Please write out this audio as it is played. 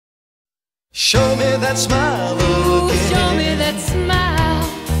Show me that smile again. Show me that smile.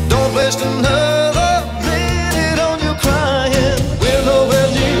 Don't waste another minute on you crying. We're nowhere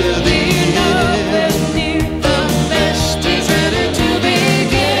near the end. The best is ready to begin.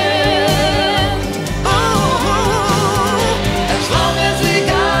 Oh, as long as we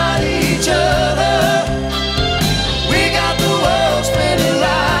got each other, we got the world spinning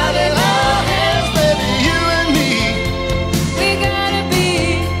right in our hands, baby, you and me. We gotta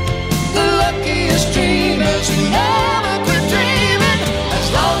be The luckiest dreamers who never quit dreaming. As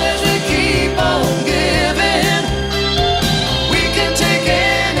long as we keep on giving, we can take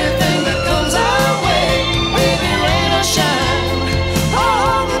anything that comes our way. Baby, rain or shine,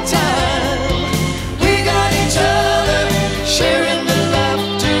 all the time. We got each other, sharing the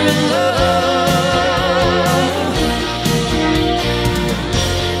laughter and love.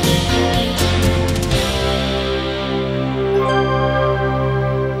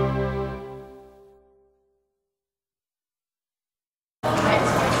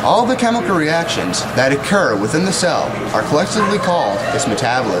 All the chemical reactions that occur within the cell are collectively called its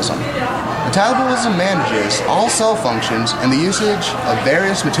metabolism. Metabolism manages all cell functions and the usage of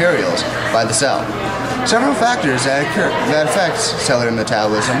various materials by the cell. Several factors that affect cellular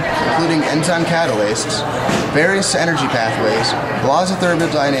metabolism, including enzyme catalases, various energy pathways, laws of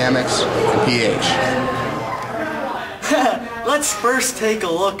thermodynamics, and pH. Let's first take a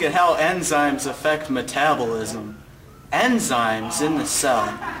look at how enzymes affect metabolism. Enzymes in the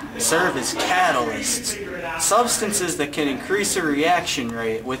cell serve as catalysts, substances that can increase a reaction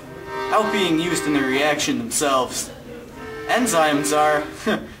rate without being used in the reaction themselves. Enzymes are,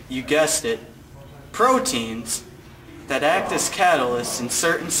 you guessed it, proteins that act as catalysts in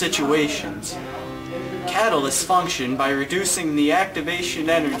certain situations. Catalysts function by reducing the activation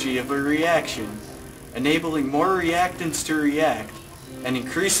energy of a reaction, enabling more reactants to react, and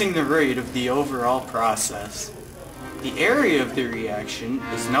increasing the rate of the overall process. The area of the reaction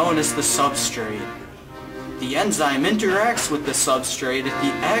is known as the substrate. The enzyme interacts with the substrate at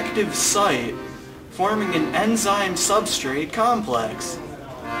the active site, forming an enzyme-substrate complex.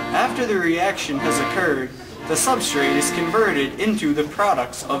 After the reaction has occurred, the substrate is converted into the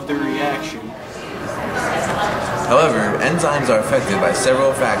products of the reaction. However, enzymes are affected by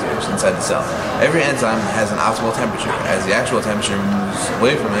several factors inside the cell. Every enzyme has an optimal temperature. As the actual temperature moves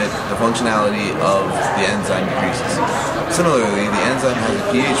away from it, the functionality of the enzyme decreases. Similarly, the enzyme has a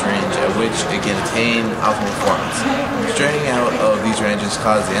pH range at which it can attain optimal performance. Straining out of these ranges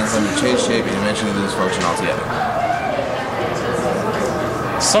causes the enzyme to change shape and eventually lose function altogether.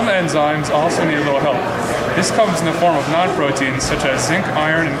 Some enzymes also need a little help. This comes in the form of non-proteins such as zinc,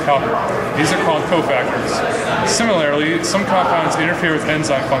 iron, and copper. These are called cofactors. Similarly, some compounds interfere with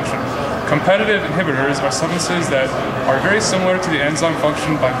enzyme function. Competitive inhibitors are substances that are very similar to the enzyme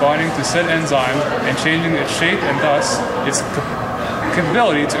function by binding to said enzyme and changing its shape and thus its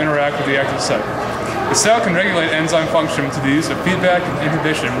capability to interact with the active site. The cell can regulate enzyme function through the use of feedback and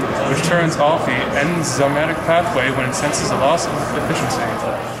inhibition, which turns off the enzymatic pathway when it senses a loss of efficiency.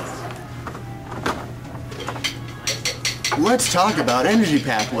 Let's talk about energy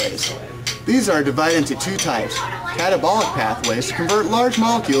pathways. These are divided into two types: catabolic pathways convert large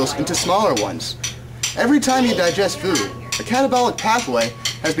molecules into smaller ones. Every time you digest food, a catabolic pathway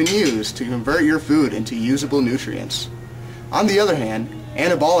has been used to convert your food into usable nutrients. On the other hand,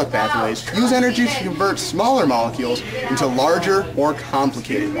 anabolic pathways use energy to convert smaller molecules into larger, more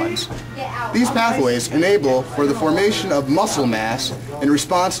complicated ones. These pathways enable for the formation of muscle mass in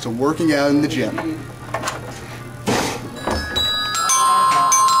response to working out in the gym.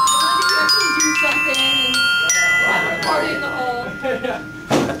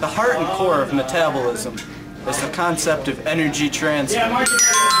 At the heart and core of metabolism is the concept of energy transfer.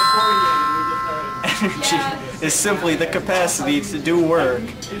 Energy is simply the capacity to do work.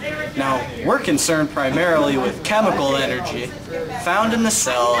 Now, we're concerned primarily with chemical energy found in the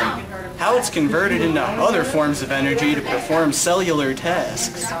cell and how it's converted into other forms of energy to perform cellular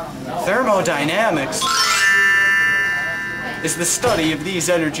tasks. Thermodynamics is the study of these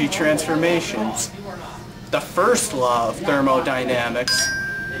energy transformations. The first law of thermodynamics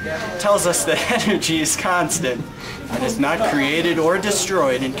tells us that energy is constant and is not created or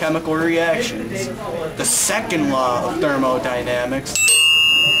destroyed in chemical reactions. The second law of thermodynamics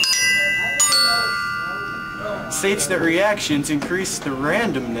states that reactions increase the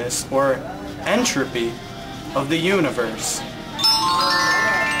randomness or entropy of the universe.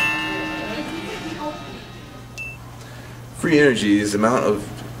 Free energy is the amount of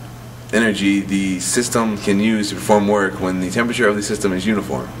energy the system can use to perform work when the temperature of the system is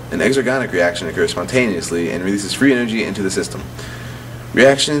uniform. An exergonic reaction occurs spontaneously and releases free energy into the system.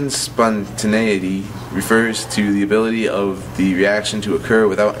 Reaction spontaneity refers to the ability of the reaction to occur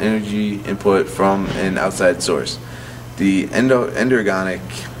without energy input from an outside source. The endergonic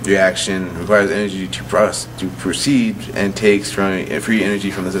reaction requires energy to proceed and takes free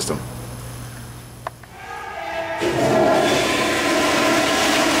energy from the system.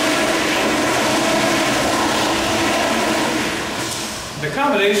 The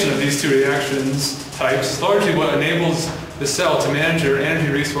combination of these two reactions types is largely what enables the cell to manage their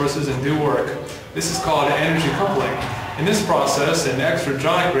energy resources and do work. This is called energy coupling. In this process, an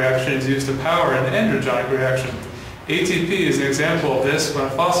exergonic reaction is used to power an endergonic reaction. ATP is an example of this when a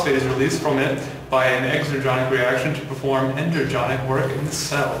phosphate is released from it by an exergonic reaction to perform endergonic work in the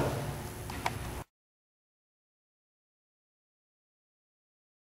cell.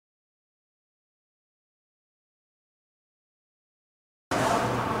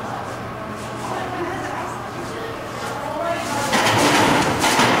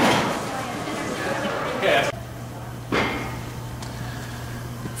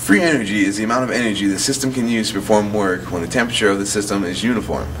 Free energy is the amount of energy the system can use to perform work when the temperature of the system is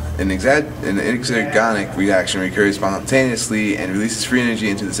uniform. An exergonic reaction occurs spontaneously and releases free energy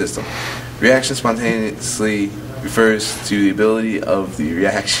into the system. Reaction spontaneously refers to the ability of the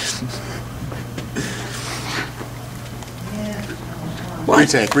reaction.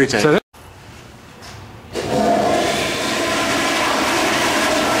 Retake.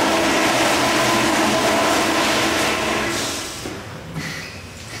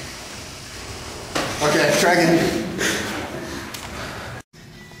 Okay, try again.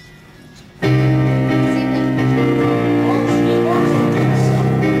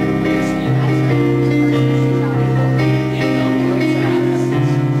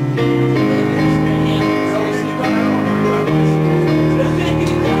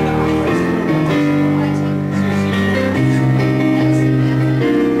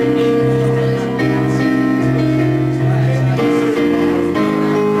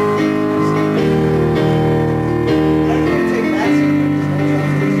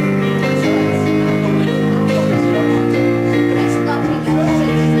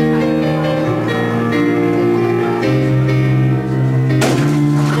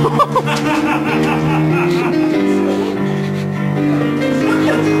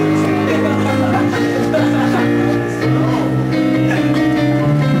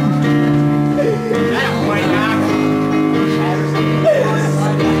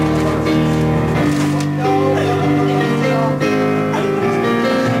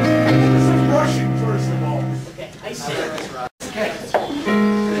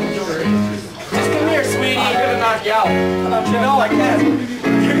 You know I can.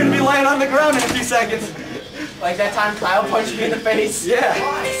 You're gonna be laying on the ground in a few seconds. Like that time Kyle punched me in the face? Yeah.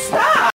 Stop!